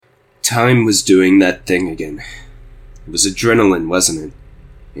Time was doing that thing again. It was adrenaline, wasn't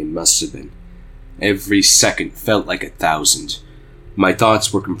it? It must have been. Every second felt like 1,000. My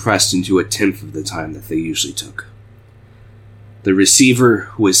thoughts were compressed into 1/10 of the time that they usually took. The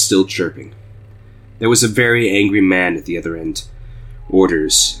receiver was still chirping. There was a very angry man at the other end.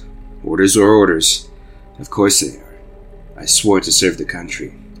 Orders. Orders are orders. Of course they are. I swore to serve the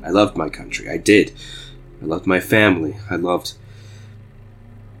country. I loved my country. I did. I loved my family.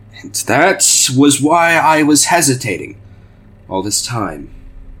 And that was why I was hesitating all this time.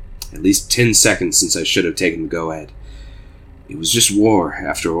 At least 10 seconds since I should have taken the go-ahead. It was just war,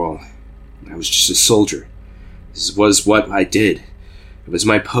 after all. I was just a soldier. This was what I did. It was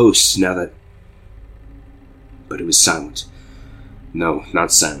my post, now that... But it was silent. No,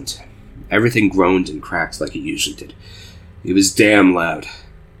 not silent. Everything groaned and cracked like it usually did. It was damn loud.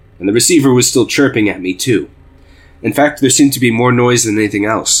 And the receiver was still chirping at me, too. In fact, there seemed to be more noise than anything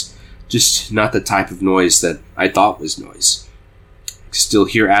else. Just not the type of noise that I thought was noise. I could still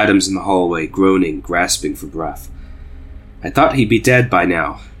hear Adams in the hallway, groaning, grasping for breath. I thought he'd be dead by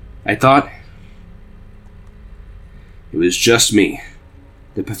now. I thought... It was just me.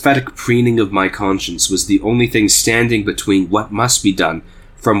 The pathetic preening of my conscience was the only thing standing between what must be done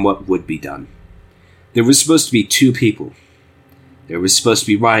from what would be done. There was supposed to be 2 people. There was supposed to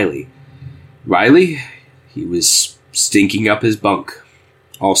be Riley. Riley? He was stinking up his bunk.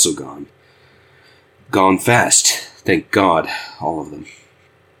 Also gone. Gone fast. Thank God, all of them.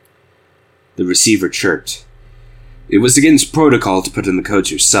 The receiver chirped. It was against protocol to put in the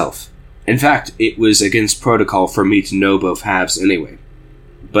codes yourself. In fact, it was against protocol for me to know both halves anyway.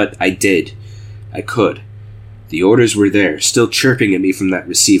 But I did. I could. The orders were there, still chirping at me from that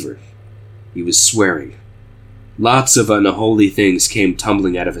receiver. He was swearing. Lots of unholy things came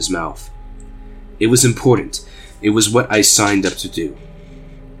tumbling out of his mouth. It was important. It was what I signed up to do.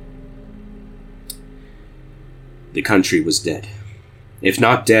 The country was dead. If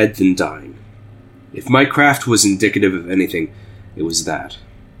not dead, then dying. If my craft was indicative of anything, it was that.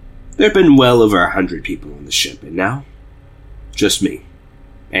 There had been well over 100 people on the ship, and now? Just me.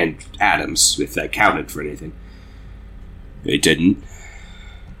 And Adams, if that counted for anything. It didn't.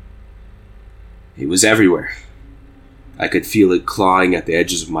 It was everywhere. I could feel it clawing at the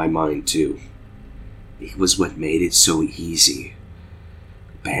edges of my mind, too. It was what made it so easy.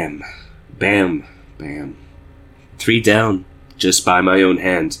 Bam, bam, bam. 3 down, just by my own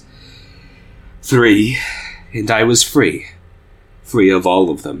hand. 3, and I was free. Free of all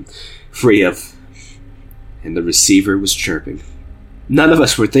of them. Free of... And the receiver was chirping. None of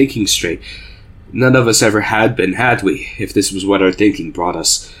us were thinking straight. None of us ever had been, had we, if this was what our thinking brought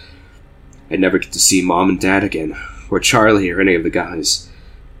us. I'd never get to see Mom and Dad again, or Charlie or any of the guys.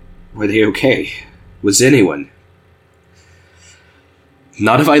 Were they okay? Was anyone?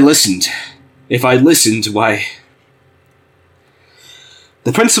 Not if I listened. If I listened, why...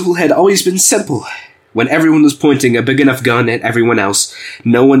 The principle had always been simple. When everyone was pointing a big enough gun at everyone else,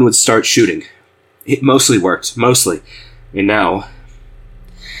 no one would start shooting. It mostly worked, mostly. And now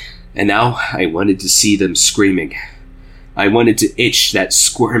I wanted to see them screaming. I wanted to itch that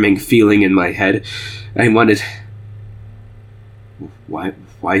squirming feeling in my head. I wanted...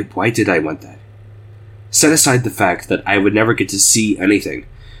 Why did I want that? Set aside the fact that I would never get to see anything.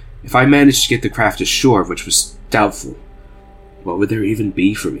 If I managed to get the craft ashore, which was doubtful, what would there even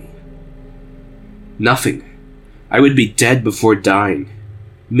be for me? Nothing. I would be dead before dying.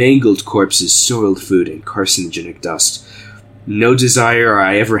 Mangled corpses, soiled food, and carcinogenic dust. No desire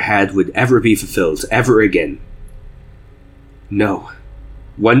I ever had would ever be fulfilled, ever again. No.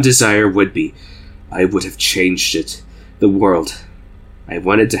 One desire would be. I would have changed it. The world. I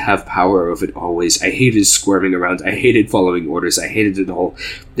wanted to have power over it always. I hated squirming around. I hated following orders. I hated it all.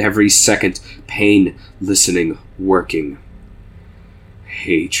 Every second. Pain. Listening. Working.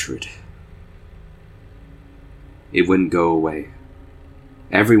 Hatred. It wouldn't go away.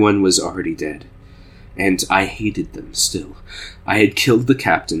 Everyone was already dead. And I hated them still. I had killed the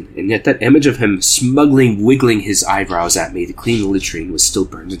captain, and yet that image of him smugly wiggling his eyebrows at me to clean the latrine was still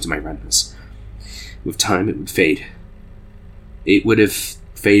burned into my retinas. With time, it would fade. It would have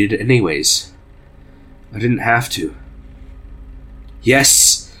faded anyways. I didn't have to.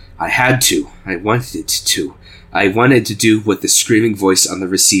 Yes, I had to. I wanted to. I wanted to do what the screaming voice on the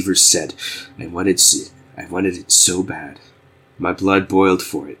receiver said. I wanted it so bad. My blood boiled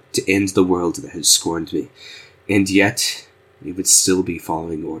for it, to end the world that had scorned me. And yet, it would still be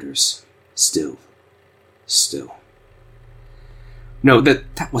following orders. Still. No,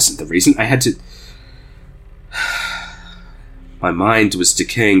 that wasn't the reason. I had to... My mind was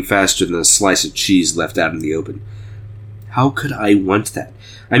decaying faster than a slice of cheese left out in the open. How could I want that?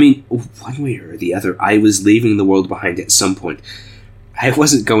 I mean, one way or the other, I was leaving the world behind at some point. I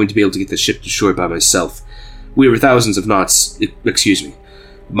wasn't going to be able to get the ship to shore by myself. We were thousands of miles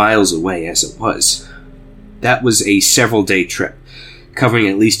away as it was. That was a several-day trip, covering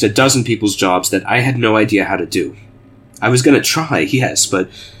at least a dozen people's jobs that I had no idea how to do. I was going to try, yes, but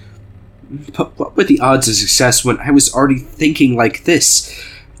what were the odds of success when I was already thinking like this?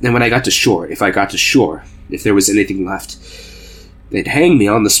 And when I got to shore, if there was anything left, they'd hang me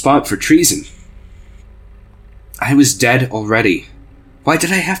on the spot for treason. I was dead already. Why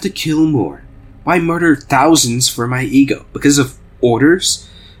did I have to kill more? Why murder thousands for my ego? Because of orders?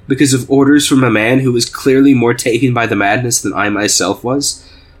 Because of orders from a man who was clearly more taken by the madness than I myself was?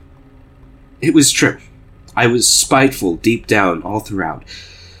 It was true. I was spiteful deep down all throughout.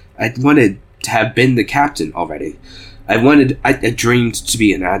 I wanted to have been the captain already. I dreamed to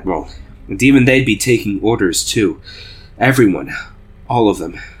be an admiral. And even they'd be taking orders too. Everyone. All of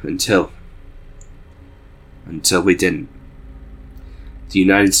them. Until we didn't. The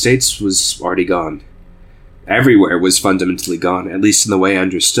United States was already gone. Everywhere was fundamentally gone, at least in the way I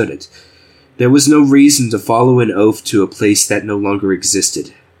understood it. There was no reason to follow an oath to a place that no longer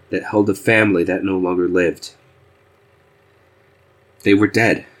existed, that held a family that no longer lived. They were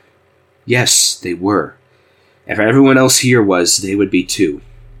dead. Yes, they were. If everyone else here was, they would be too.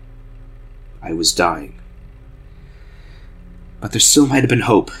 I was dying. But there still might have been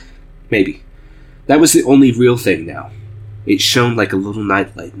hope. Maybe. That was the only real thing now. It shone like a little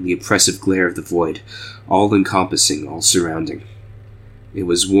nightlight in the oppressive glare of the void, all-encompassing, all-surrounding. It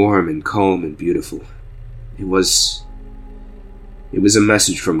was warm and calm and beautiful. It was a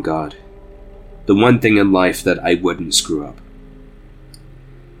message from God. The one thing in life that I wouldn't screw up.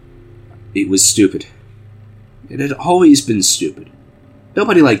 It was stupid. It had always been stupid.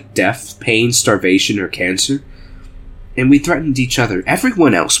 Nobody liked death, pain, starvation, or cancer. And we threatened each other,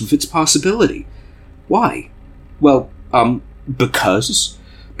 everyone else, with its possibility. Why? Well, because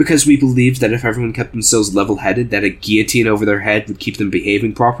we believed that if everyone kept themselves level-headed, that a guillotine over their head would keep them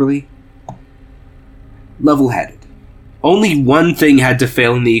behaving properly. Level-headed. Only one thing had to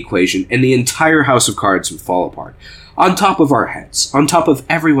fail in the equation, and the entire house of cards would fall apart. On top of our heads. On top of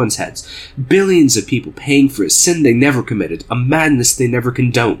everyone's heads. Billions of people paying for a sin they never committed, a madness they never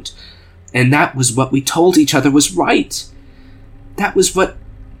condoned. And that was what we told each other was right. That was what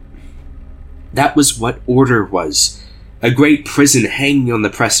order was. A great prison hanging on the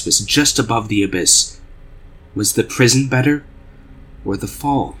precipice just above the abyss. Was the prison better, or the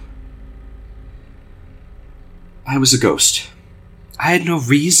fall? I was a ghost. I had no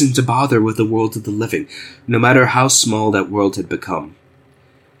reason to bother with the world of the living, no matter how small that world had become.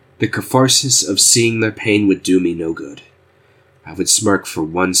 The catharsis of seeing their pain would do me no good. I would smirk for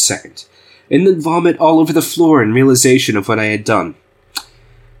 1 second, and then vomit all over the floor in realization of what I had done.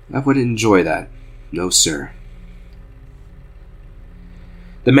 I wouldn't enjoy that. No, sir.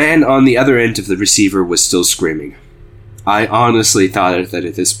 The man on the other end of the receiver was still screaming. I honestly thought that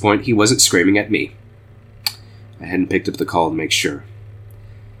at this point he wasn't screaming at me. I hadn't picked up the call to make sure.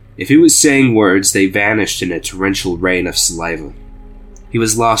 If he was saying words, they vanished in a torrential rain of saliva. He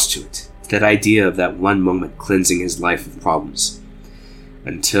was lost to it, that idea of that one moment cleansing his life of problems.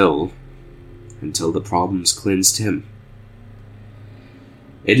 Until the problems cleansed him.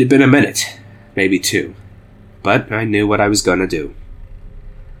 It had been a minute, maybe 2, but I knew what I was going to do.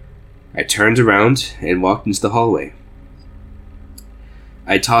 I turned around and walked into the hallway.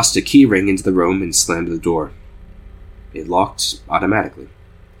 I tossed a key ring into the room and slammed the door. It locked automatically.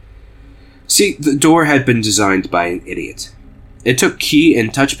 See, the door had been designed by an idiot. It took key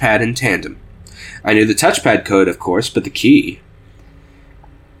and touchpad in tandem. I knew the touchpad code, of course, but the key...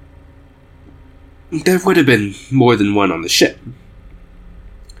 There would have been more than one on the ship.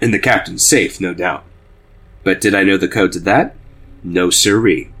 In the captain's safe, no doubt. But did I know the code to that? No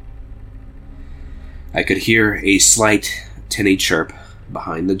siree. I could hear a slight, tinny chirp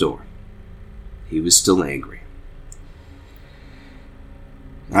behind the door. He was still angry.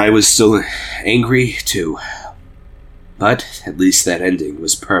 I was still angry, too. But at least that ending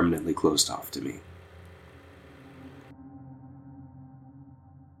was permanently closed off to me.